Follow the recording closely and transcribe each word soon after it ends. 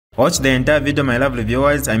Watch the entire video, my lovely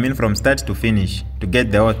viewers, I mean from start to finish, to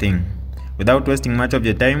get the whole thing. Without wasting much of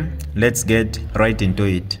your time, let's get right into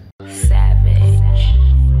it.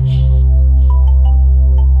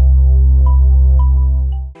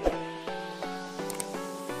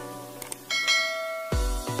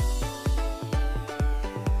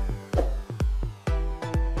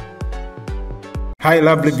 Hi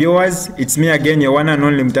lovely viewers, it's me again, your one and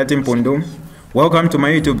only Mutati Mpundu. Welcome to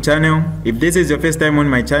my YouTube channel. If this is your first time on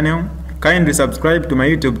my channel, kindly subscribe to my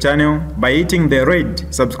YouTube channel by hitting the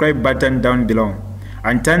red subscribe button down below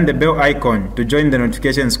and turn the bell icon to join the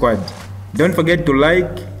notification squad. Don't forget to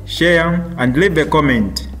like, share and leave a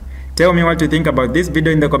comment. Tell me what you think about this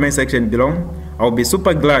video in the comment section below. I'll be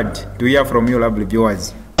super glad to hear from you lovely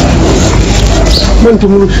viewers.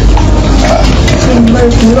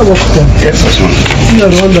 Yes, you are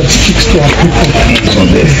the one that speaks to our people.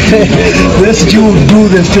 Lest you do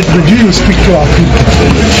the statement, you speak to our people.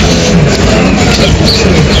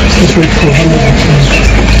 Let's wait for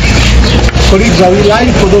 100%. Colleagues, are we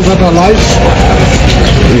live for those that are live?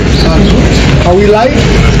 Are we live?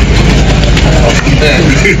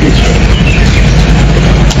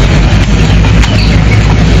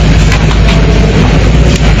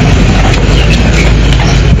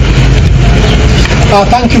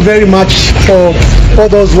 Thank you very much for all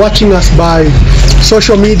those watching us by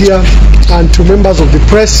social media and to members of the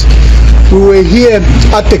press. We were here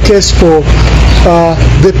at the case for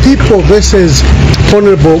the people versus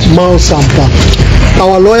Honorable Sampa.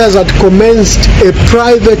 Our lawyers had commenced a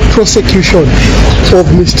private prosecution of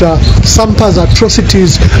Mr. Sampa's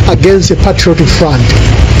atrocities against the Patriotic Front.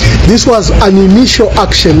 This was an initial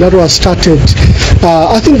action that was started,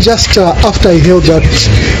 I think just after he held that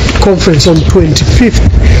conference on 25th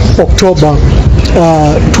October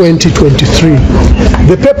 2023.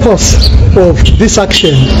 The purpose of this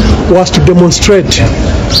action was to demonstrate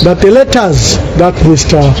that the letters that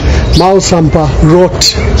Mr. Sampa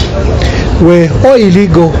wrote were all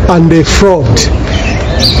illegal and a fraud.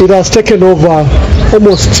 It has taken over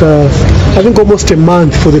almost almost a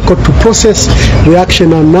month for the court to process the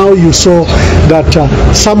action, and now you saw that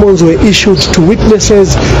summons were issued to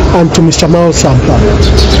witnesses and to Mr. Sampa.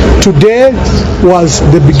 Today was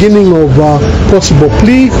the beginning of possible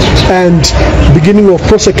plea and beginning of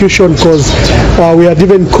prosecution, because we had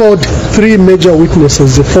even called three major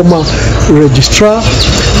witnesses: the former registrar,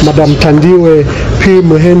 Madam Tandiwe P.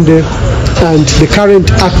 Muhende, and the current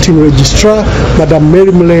acting registrar, Madam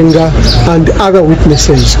Mary Mulenga, and other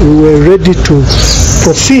witnesses. We were ready to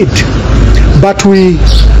proceed, but we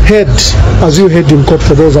heard, as you heard in court,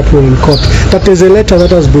 for those that were in court, that there's a letter that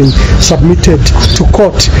has been submitted to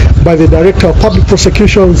court by the Director of Public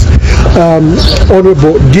Prosecutions,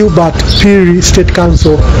 Honorable Gilbert Piri, State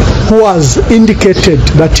Counsel, who has indicated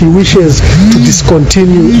that he wishes to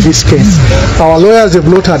discontinue this case. Our lawyers have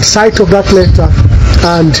not had sight of that letter,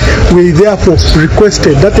 and we therefore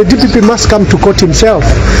requested that the DPP must come to court himself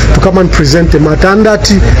to come and present the matter, and that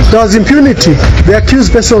there was impunity. The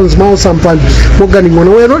accused persons, Sampa and Morgan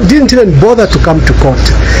didn't even bother to come to court.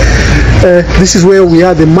 This is where we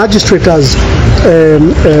are. The magistrate has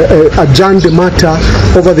adjourned the matter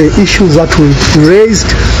over the issues that we raised,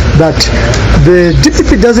 that the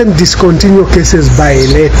DPP doesn't discontinue cases by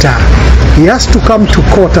letter. He has to come to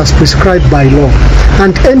court as prescribed by law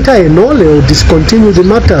and enter a nolle or discontinue the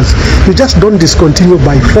matters. You just don't discontinue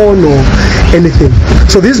by phone or anything.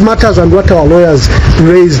 So these matters and what our lawyers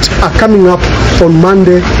raised are coming up on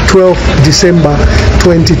Monday, 12th December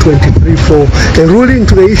 2023 for a ruling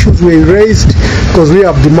to the issues we raised, because we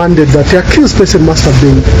have demanded that the accused person must have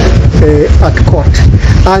been at court.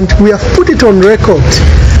 And we have put it on record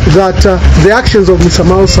that the actions of Mr.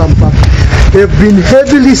 Sampa have been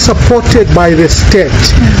heavily supported by the state,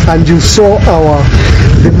 and you saw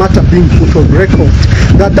the matter being put on record.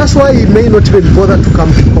 That's why he may not even bother to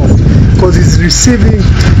come to court, because he's receiving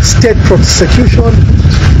state prosecution,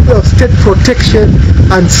 state protection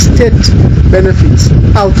and state benefits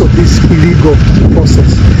out of this illegal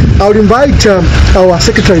process. I would invite our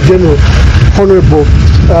Secretary General, Honorable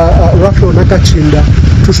Raphael Nakachinda,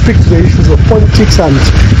 to speak to the issues of politics and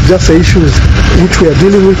just the issues which we are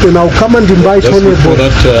dealing with. And I'll come and invite Honorable.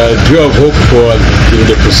 Do you have hope for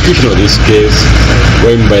the prosecution of this case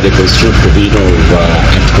going by the constitutional provision of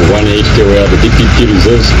Article 180, where the DPP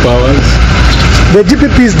reserves powers? The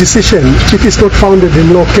DPP's decision, if it's not founded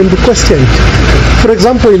in law, can be questioned. For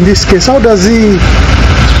example, in this case, how does he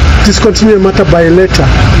discontinue a matter by a letter?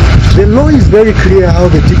 The law is very clear how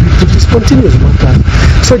the DPP discontinues matters.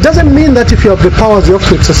 So it doesn't mean that if you have the powers, you have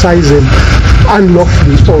to exercise them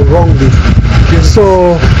unlawfully or wrongly.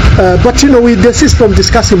 So, but we desist from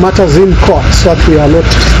discussing matters in court so that we are not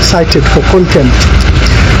cited for contempt.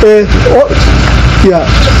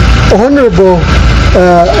 Honorable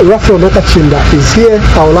Raphael Nakachinda is here.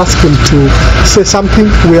 I will ask him to say something.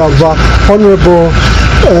 We have Honorable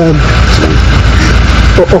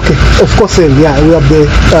okay, of course, we have the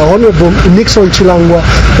Honorable Nixon Chilangwa,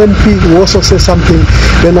 MP, who also says something.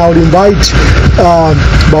 Then I will invite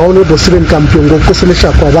Honorable Stephen Kampiongo,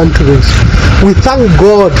 Kuselesha kwa Bantu Race. We thank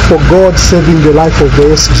God for God saving the life of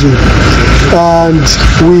the SG. And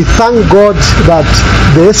we thank God that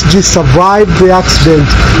the SG survived the accident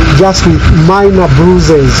just with minor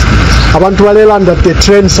bruises. Abantu waleland that the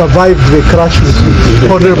train survived the crash with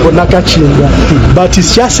Honorable Nakachinda. But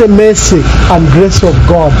it's just a mercy and grace of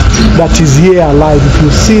God that is here alive. If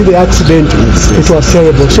you see the accident, it was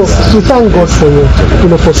terrible. So we thank God for you,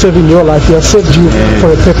 for saving your life. He has saved you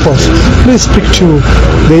for a purpose. Please speak to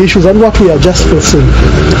the issues and what we are just facing,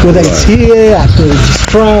 whether it's here, at the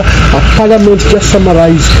registrar, at Parliament. Just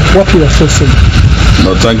summarize what we are facing.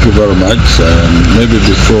 No, thank you very much. Maybe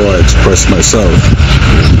before I express myself,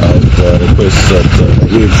 I would request that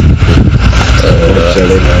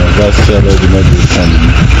Vice Chair, maybe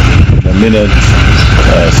in a minute,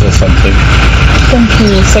 say something. Thank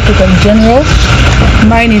you, Secretary General.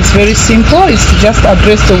 Mine is very simple. It's to just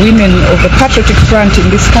address the women of the Patriotic Front in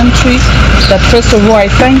this country. That first of all, I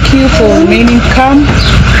thank you for remaining calm.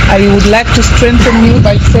 I would like to strengthen you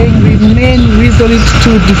by saying remain resolute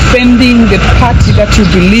to defending the party that you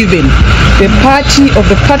believe in. The party of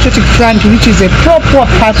the Patriotic Front, which is a pro-poor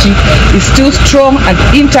party, is still strong and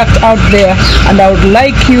intact out there, and I would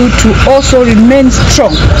like you to also remain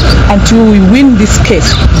strong until we win this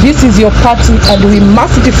case. This is your party and we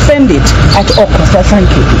must defend it at all costs. Thank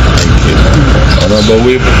you. Thank you. Honorable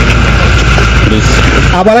Whip, please.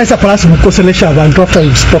 Abalaisa Palas Mukoselesha after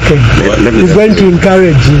you've spoken. He's going to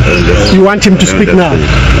encourage you. You want him to speak now?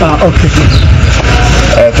 Okay.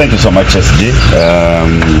 Thank you so much, SG.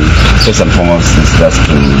 First and foremost, it's just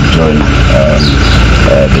to join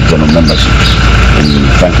the general membership in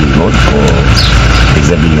thanking God for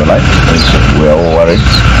preserving your life. We are all worried,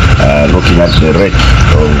 looking at the wreck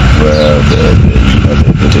of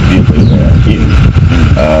the vehicle you were in.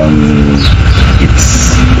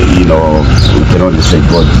 It's, we can only say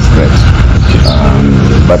God is great.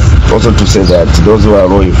 But also to say that those who are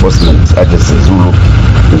law enforcement agencies who look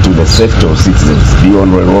into the safety of citizens, be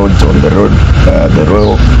on the road, the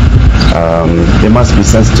rail, they must be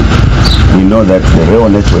sensitive. We know that the rail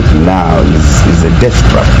network now is a death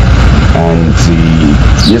trap. And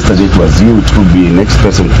yesterday it was you, it could be next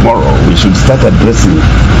person tomorrow. We should start addressing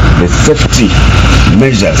the safety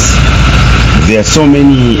measures. There are so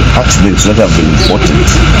many accidents that have been reported,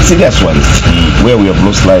 serious ones, where we have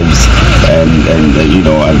lost lives and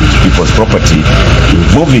people's property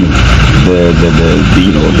involving the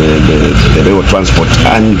rail transport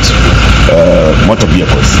and motor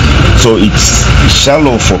vehicles. So it's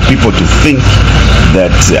shallow for people to think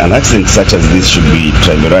that an accident such as this should be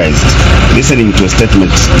trivialized. Listening to a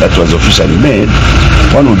statement that was officially made,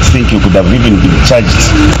 one would think you could have even been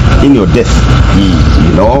charged in your death.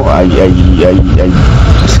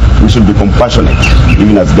 We should be compassionate,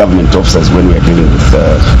 even as government officers, when we are dealing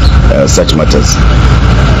with such matters.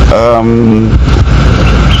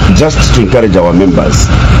 Just to encourage our members,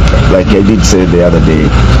 like I did say the other day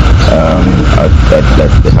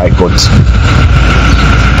at the High Court,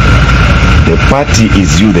 the party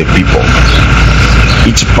is you, the people.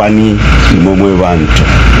 Each pani momwe bantu.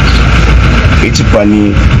 Each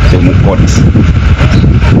pani democrat.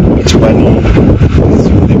 Each pani is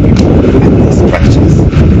you, the people, and the structures.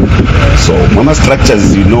 So, mama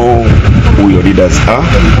structures, you know who your leaders are,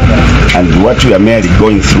 and what we are merely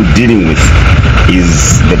going through dealing with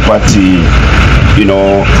is the party,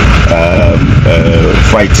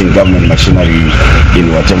 fighting government machinery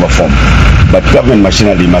in whatever form. But government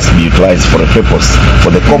machinery must be utilized for a purpose,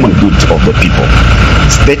 for the common good of the people.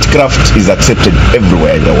 Statecraft is accepted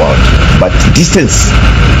everywhere in the world, but distance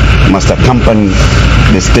must accompany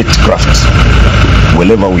the statecraft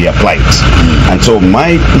wherever we apply it. And so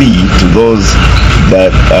my plea to those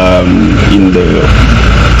that in the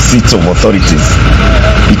seats of authorities,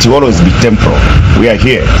 it will always be temporal. We are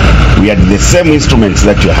here. We are the same instruments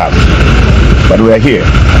that you have, but we are here.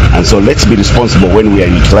 And so let's be responsible when we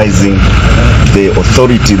are utilizing the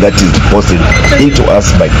authority that is deposited into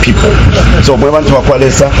us by people. So mwebantu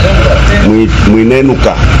wakwalesa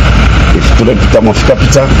mwinenuka if tulepita mofika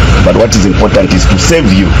pita, but what is important is to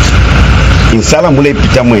save you. insala mule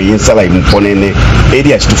pitamwe insala imponene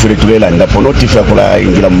eri achitufure tulelanda ponotifa kula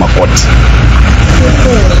ingira mu makoti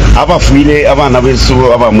abafuire abana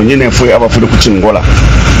besu abamunyene fwe abafuire ku Chingola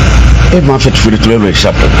mafe tufure tulelwe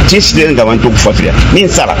shapo chishirenga abantu okufafira ni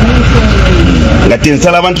nsala ngati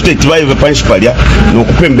nsala abantu tetibaye panshipalya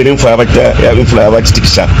nokupembera mfa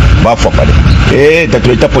abachitikisha bafa pale that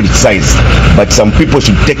we politicize, but some people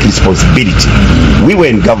should take responsibility. We were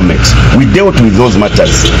in government, we dealt with those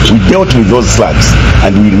matters, we dealt with those slugs,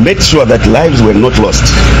 and we made sure that lives were not lost.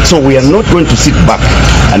 So we are not going to sit back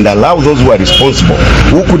and allow those who are responsible,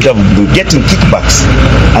 who could have been getting kickbacks,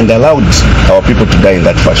 and allowed our people to die in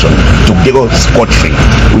that fashion, to go scot-free.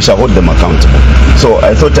 We shall hold them accountable. So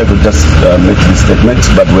I thought I could just make this statement,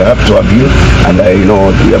 but we have to have you, and I know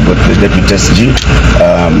we have got the Deputy SG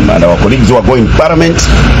and our colleagues who are going in Parliament.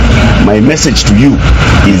 My message to you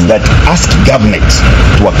is that ask government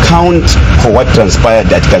to account for what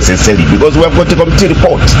transpired at Kasenseli, because we have got a committee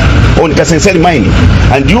report on Kasenseli mining,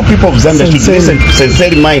 and you people of Zambia should listen to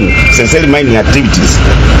Kasenseli mining activities.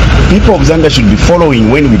 People of Zambia should be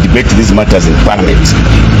following when we debate these matters in Parliament.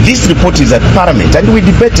 This report is at Parliament and we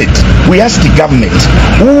debate it. We ask the government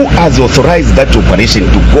who has authorized that operation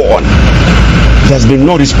to go on. There has been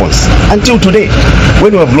no response until today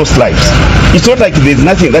when we have lost lives. It's not like there's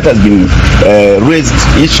nothing that has been raised.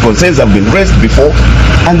 Each concerns have been raised before,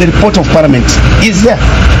 and the report of Parliament is there,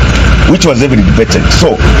 which was ever debated.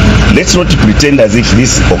 So let's not pretend as if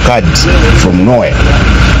this occurred from nowhere.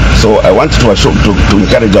 So I want to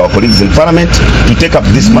encourage our colleagues in Parliament to take up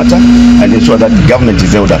this matter and ensure that the government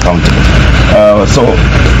is held accountable. So,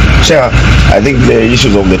 Chair, I think the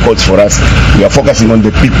issues of the courts for us, we are focusing on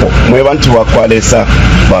the people. We want to acquire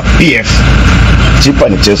for PF. Cheap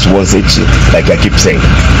and just was it, like I keep saying.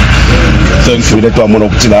 Thank you.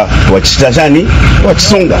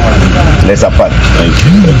 Let's apart. Thank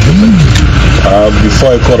you.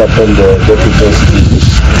 Before I call upon the deputy,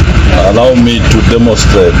 allow me to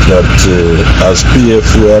demonstrate that as PF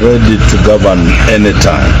we are ready to govern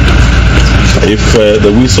anytime. If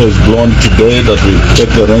the whistle is blown today that we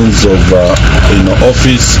take the reins of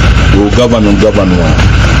office, we will govern and govern well.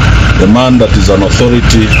 The man that is an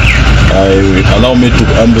authority, allow me to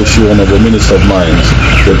ambush you, Honorable Minister of Mines.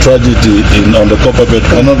 The tragedy on the copper belt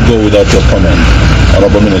cannot go without your comment,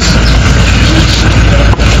 Honorable Minister.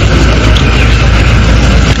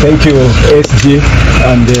 Thank you, SG,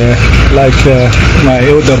 and like my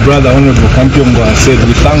elder brother, Honorable Kampiongo, said,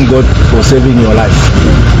 we thank God for saving your life.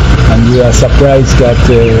 And we are surprised that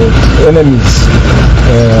enemies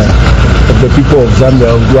of the people of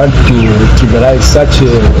Zambia would want to trivialize such a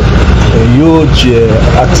huge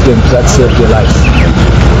accident that saved their life.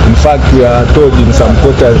 In fact, we are told in some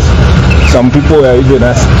quarters, some people were even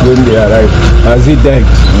asked when they arrived, has he died?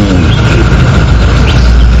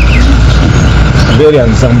 Very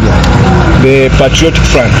Zambia. The Patriotic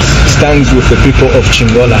Front stands with the people of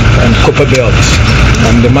Chingola and Copper Belt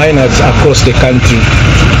and the miners across the country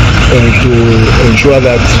to ensure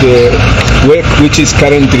that the work which is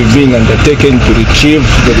currently being undertaken to retrieve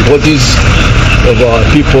the bodies of our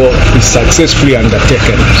people is successfully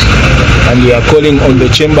undertaken. And we are calling on the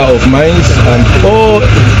Chamber of Mines and all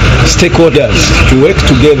stakeholders to work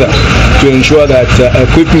together to ensure that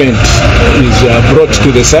equipment is brought to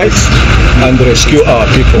the sites and rescue our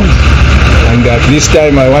people. And at this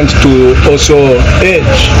time I want to also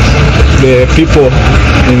urge the people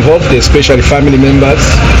involved, especially family members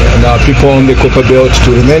and our people on the Copper Belt,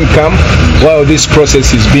 to remain calm while this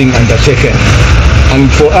process is being undertaken. And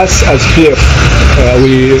for us as PF,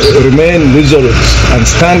 we remain resolute and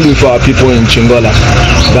stand with our people in Chingola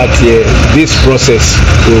that this process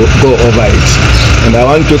will go over it. And I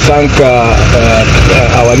want to thank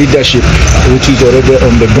our leadership, which is already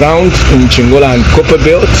on the ground in Chingola and Copper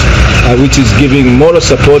Belt, which is giving moral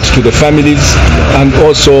support to the families and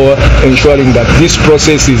also ensuring that this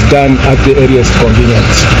process is done at the earliest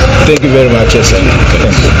convenience. Thank you very much, sir.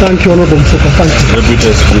 Thank you, Honorable Mutati. Thank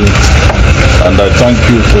you. And I thank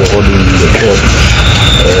you for holding the court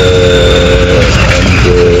and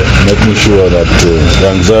making sure that the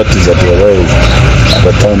anxieties that arose at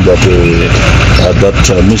the time that that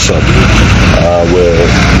mishap were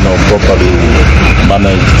properly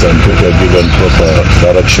managed and people are given proper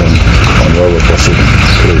direction on where we're proceeding.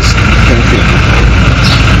 Please. Thank you.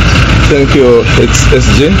 Thank you,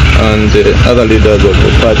 SG and the other leaders of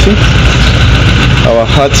the party. Our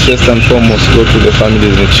hearts first and foremost go to the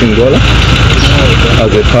families in Chingola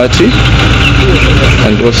as a party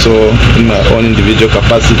and also in my own individual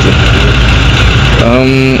capacity.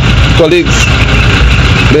 Colleagues,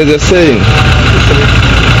 there's a saying,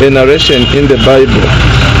 a narration in the Bible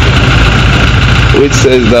which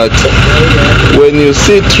says that when you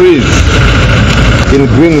see trees in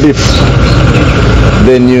green leaf,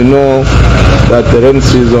 then you know that the rain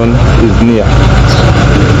season is near.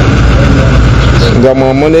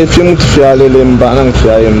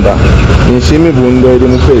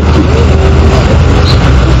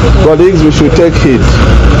 Colleagues, we should take heed.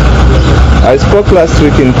 I spoke last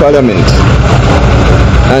week in Parliament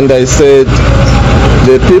and I said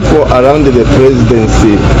the people around the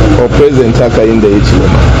presidency or President Hakainde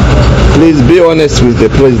Hichilema, please be honest with the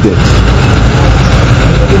president.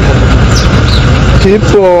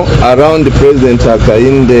 People around the President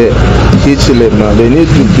Hakainde Hichilema, they need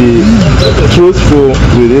to be truthful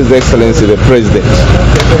with His Excellency the President.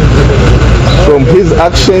 From his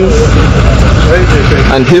actions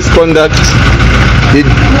and his conduct,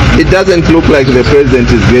 it doesn't look like the President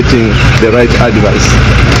is getting the right advice.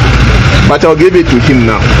 But I'll give it to him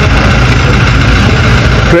now.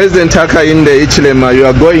 President Hakainde Hichilema, you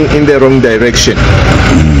are going in the wrong direction.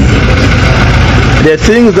 The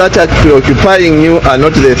things that are preoccupying you are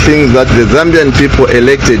not the things that the Zambian people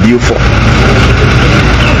elected you for.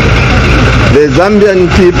 The Zambian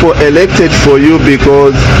people elected for you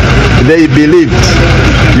because they believed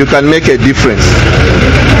you can make a difference.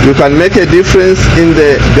 You can make a difference in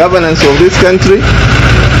the governance of this country.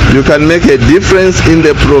 You can make a difference in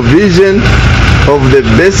the provision of the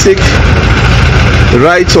basic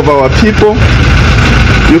rights of our people.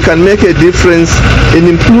 You can make a difference in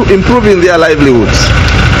improving their livelihoods.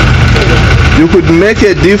 You could make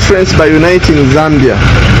a difference by uniting Zambia.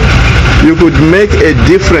 You could make a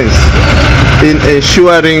difference in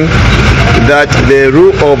ensuring that the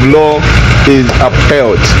rule of law is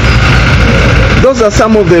upheld. Those are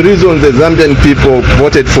some of the reasons the Zambian people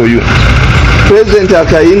voted for you. President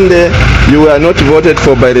Hakainde, you were not voted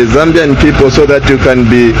for by the Zambian people so that you can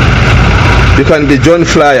be John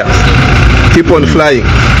Flyer. Keep on flying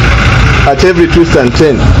at every twist and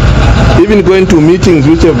turn, even going to meetings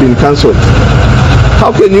which have been cancelled.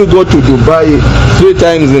 How can you go to Dubai 3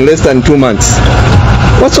 times in less than 2 months?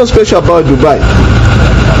 What's so special about Dubai?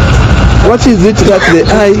 What is it that the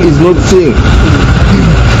eye is not seeing?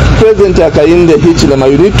 President Hakainde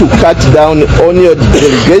Hichilema, you need to cut down on your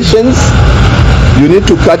delegations. You need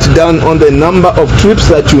to cut down on the number of trips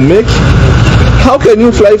that you make. How can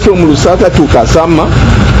you fly from Lusaka to Kasama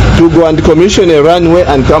to go and commission a runway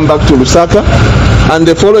and come back to Lusaka, and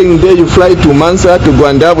the following day you fly to Mansa to go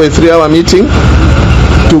and have a 3-hour meeting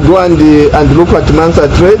to go and look at Mansa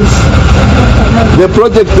trades? The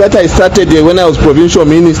project that I started when I was provincial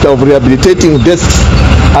minister of rehabilitating desks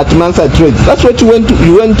at Mansa trades, that's what you went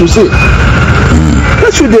to see.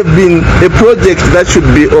 That should have been a project that should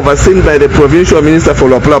be overseen by the provincial minister for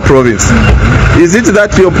Luapula province. Is it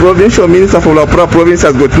that your provincial minister for Luapula province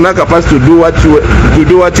has got no capacity to do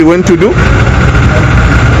what you went to do?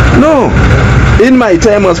 No. In my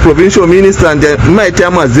time as provincial minister and my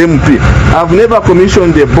time as MP, I've never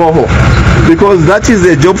commissioned a borehole because that is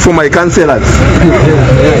a job for my councillors.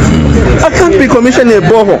 I can't be commissioning a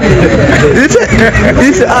borehole.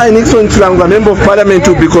 If I, Nixon Chilangu, a member of parliament,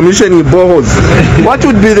 would be commissioning boreholes, what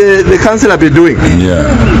would be the councillor be doing? Yeah.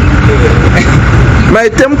 My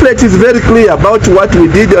template is very clear about what we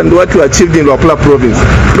did and what we achieved in Luapula province.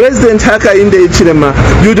 President Hakainde Hichilema,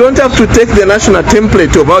 you don't have to take the national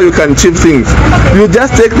template of how you can achieve things. You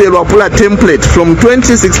just take the Luapula template from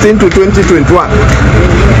 2016 to 2021.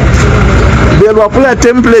 The Luapula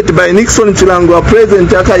template by Nixon Chilangu,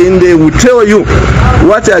 President Hakainde, will tell you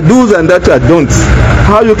what are do's and what are don'ts.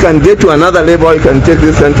 How you can get to another level, how you can take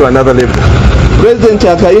this to another level. President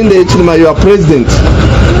Hakainde Hichilema, you are president.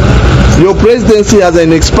 Your presidency has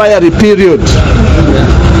an expiry period.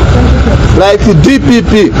 Like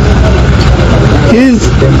DPP, his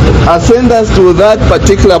ascendance to that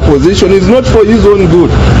particular position is not for his own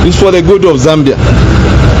good, it's for the good of Zambia.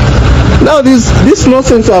 Now this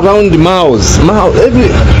nonsense around Maos, come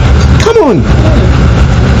on.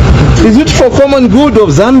 Is it for common good of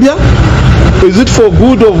Zambia? Is it for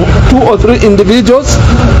good of 2 or 3 individuals?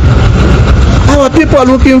 Our people are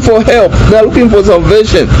looking for help, they are looking for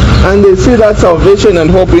salvation, and they see that salvation and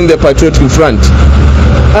hope in the Patriotic Front.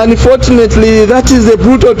 Unfortunately, that is the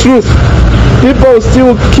brutal truth. People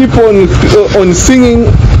still keep on singing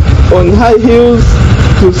on high heels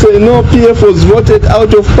to say no, PF was voted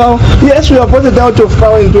out of power. Yes, we are voted out of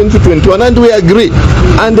power in 2021 and we agree,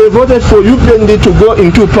 and they voted for UPND to go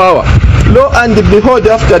into power. Lo and behold,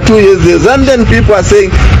 after 2 years, the Zambian people are saying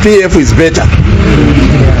PF is better.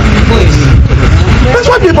 That's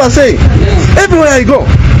what people are saying everywhere I go.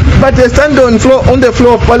 But they stand on the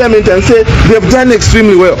floor of parliament and say they've done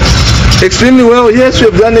extremely well. extremely well. Yes, we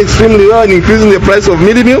have done extremely well in increasing the price of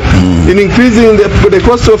mealie meal, in increasing the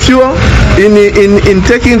cost of fuel, in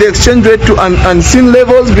taking the exchange rate to unseen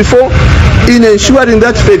levels before, in ensuring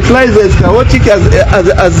that fertilizer is chaotic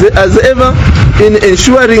as ever, in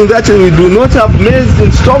ensuring that we do not have maize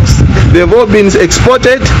in stocks. They've all been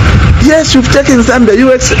exported. Yes, you've taken Zambia. You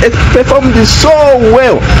performed so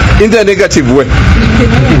well in the negative way.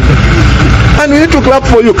 And we need to clap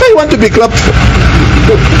for you. You want to be clapped for.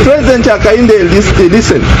 President Hakainde,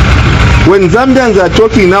 listen. When Zambians are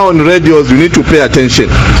talking now on radios, you need to pay attention.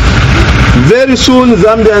 Very soon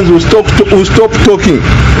Zambians will stop talking.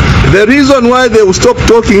 The reason why they will stop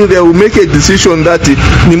talking, they will make a decision that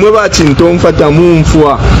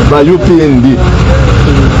by UPND.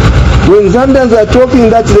 When Zambians are talking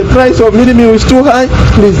that the price of mealie meal is too high,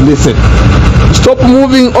 please listen. Stop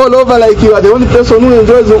moving all over like you are the only person who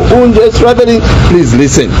enjoys traveling. Please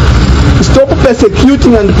listen. Stop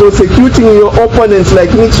persecuting and prosecuting your opponents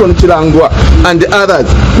like Nixon Chilangwa and others.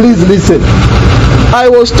 Please listen. I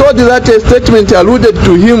was told that a statement alluded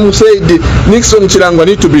to him who said Nixon Chilangwa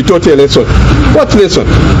need to be taught a lesson. What lesson?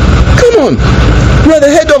 Come on. You are the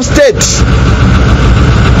head of state.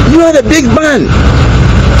 You are the big man.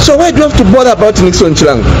 So why do you have to bother about Nixon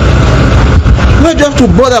Chilangwa? Why do you have to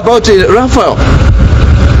bother about Raphael?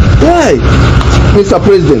 Why? Mr.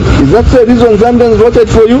 President, is that the reason Zambians voted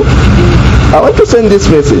for you? I want to send this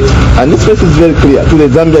message, and this message is very clear to the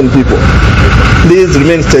Zambian people. Please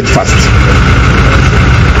remain steadfast.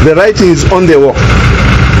 The writing is on the wall.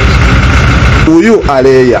 Uyu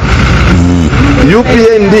aleya.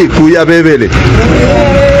 UPND kuyabebele.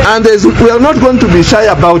 And we are not going to be shy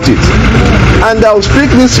about it. And I'll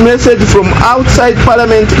speak this message from outside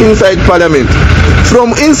parliament, inside parliament,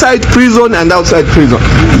 from inside prison and outside prison.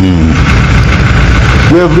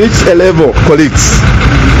 We have reached a level, colleagues,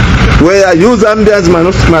 where you Zambians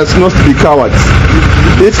must not be cowards.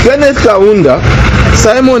 If Kenneth Kaunda,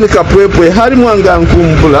 Simon Kapwepwe, Hari Mwanga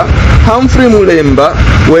Nkumbula, Humphrey Mulemba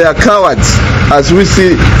were cowards, as we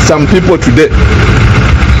see some people today,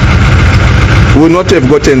 we would not have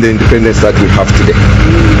gotten the independence that we have today.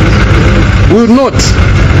 We would not.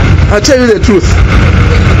 I tell you the truth.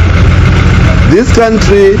 This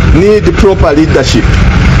country needs proper leadership.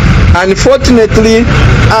 Unfortunately,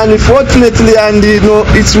 and it's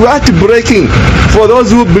heartbreaking for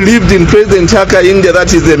those who believed in President Hakainde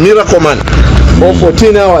that is a miracle man for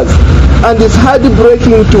 14 hours. And it's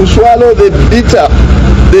heartbreaking to swallow the bitter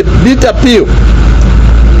pill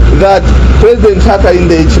that President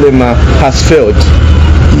Hakainde Hichilema has failed.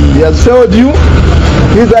 He has failed you,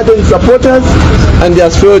 his ardent supporters, and he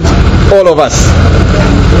has failed all of us.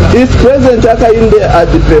 If President Hakainde had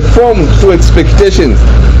performed to expectations,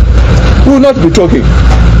 we would not be talking.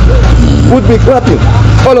 We would be clapping,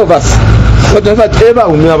 all of us. But in fact,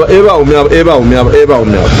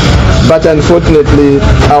 but unfortunately,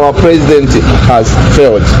 our president has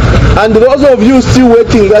failed. And those of you still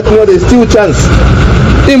waiting that there's still chance.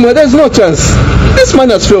 There's no chance. This man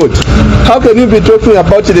has failed. How can you be talking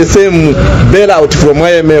about the same bailout from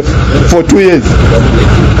IMF for 2 years?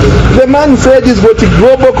 The man said he's got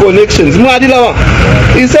global connections.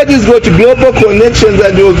 He said he's got global connections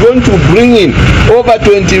and he was going to bring in over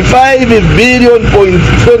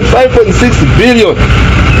 25.6 billion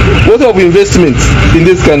worth of investments in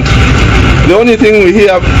this country. The only thing we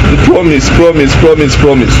hear, promise.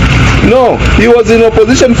 No, he was in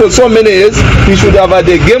opposition for so many years. He should have had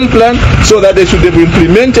a game plan so that they should have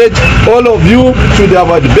implemented. All of you should have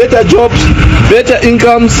had better jobs, better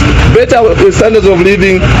incomes, better standards of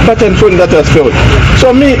living, but unfortunately that has failed. So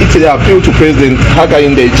me, it's an appeal to President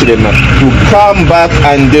Hakainde Hichilema to come back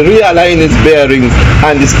and realign his bearings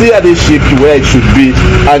and steer this ship to where it should be,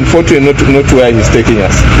 unfortunately not to where he's taking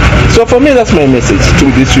us. So for me, that's my message to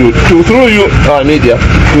this youth, through you, our media,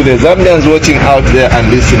 to the Zambians watching out there and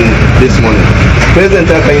listening this morning. President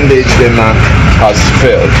Hakainde Hichilema has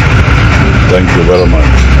failed. Thank you very much.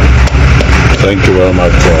 Thank you very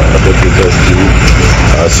much, Deputy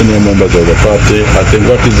senior members of the party. I think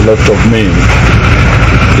what is left of me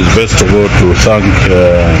is best of all to thank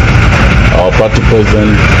our party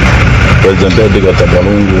president, President Edgar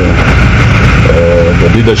Lungu, the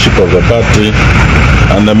leadership of the party,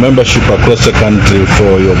 and the membership across the country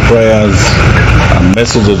for your prayers and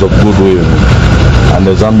messages of goodwill, and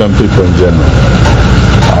the Zambian people in general.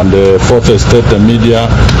 And the fourth estate, the media,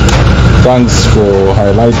 thanks for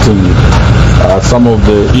highlighting some of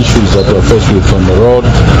the issues that we're faced with on the road,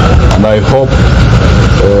 and I hope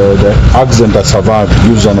the accident that survived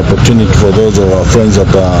gives an opportunity for those of our friends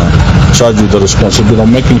that are charged with the responsibility of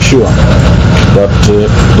making sure that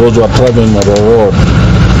those who are traveling on the road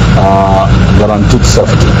are guaranteed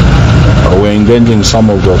safety. we're engaging some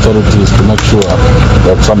of the authorities to make sure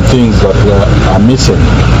that some things that are missing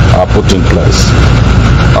are put in place.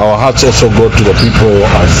 Our hearts also go to the people,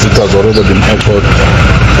 as it has already been echoed,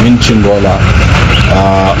 in Chingola,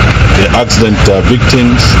 the accident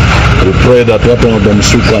victims. We pray that what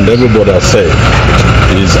Suku and everybody has said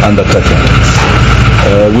is undertaken.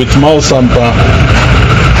 With Sampa,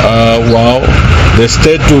 the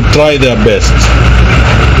state to try their best.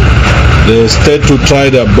 The state to try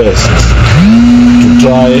their best to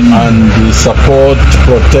try and support,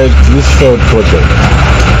 protect this failed project.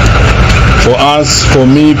 For us, for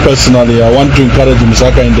me personally, I want to encourage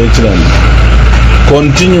Lusaka and Edgar,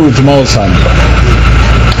 continue with Sampa,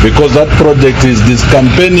 because that project is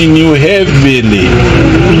campaigning you heavily.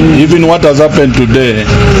 Even what has happened today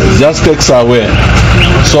just takes away.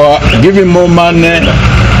 So give him more money,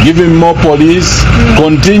 give him more police,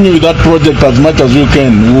 continue that project as much as you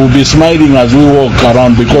can. We will be smiling as we walk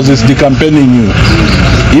around because it's decampaigning you.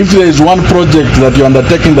 If there is one project that you're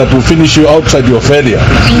undertaking that will finish you outside your failure,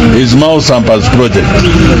 is Sampa's project.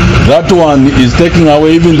 That one is taking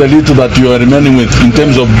away even the little that you are remaining with in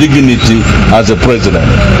terms of dignity as a president.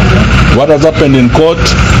 What has happened in court,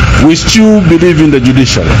 we still believe in the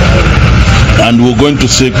judiciary. And we're going to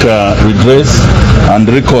seek redress and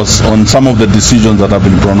recourse on some of the decisions that have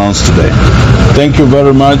been pronounced today. Thank you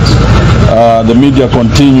very much. The media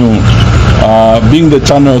continue being the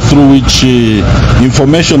channel through which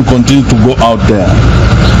information continues to go out there.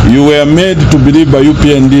 You were made to believe by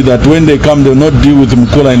UPND that when they come, they will not deal with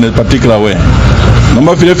Mukula in a particular way.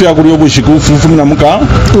 Noma filefya kuri obushiku fufu na muka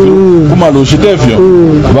kumalo shitefyo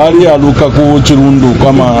bali aluka ku chirundu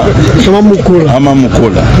kama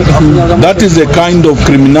mukula. That is the kind of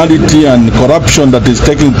criminality and corruption that is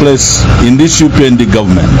taking place in this UPND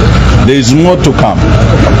government. There is more to come.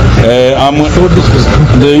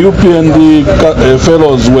 The UPND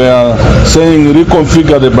fellows were saying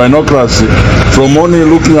reconfigure the binoculars from only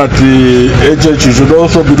looking at the HH. You should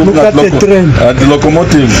also be looking at the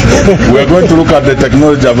locomotive. We are going to look at the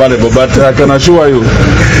technology available, but I can assure you,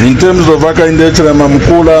 in terms of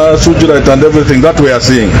Mukula, Sujirite and everything that we are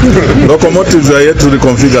seeing, locomotives are yet to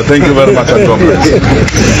reconfigure. Thank you very much and God bless.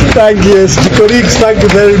 Thank you, colleagues. Thank you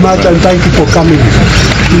very much and thank you for coming.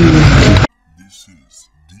 This is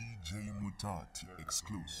DJ Mutati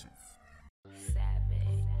exclusive.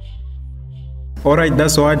 Alright,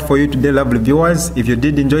 that's all for you today, lovely viewers. If you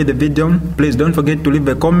did enjoy the video, please don't forget to leave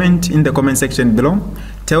a comment in the comment section below.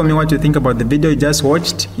 Tell me what you think about the video you just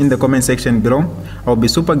watched in the comment section below. I'll be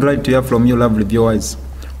super glad to hear from you, lovely viewers.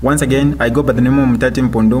 Once again, I go by the name of Mutati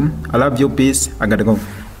Mpundu. I love you, peace, I gotta go.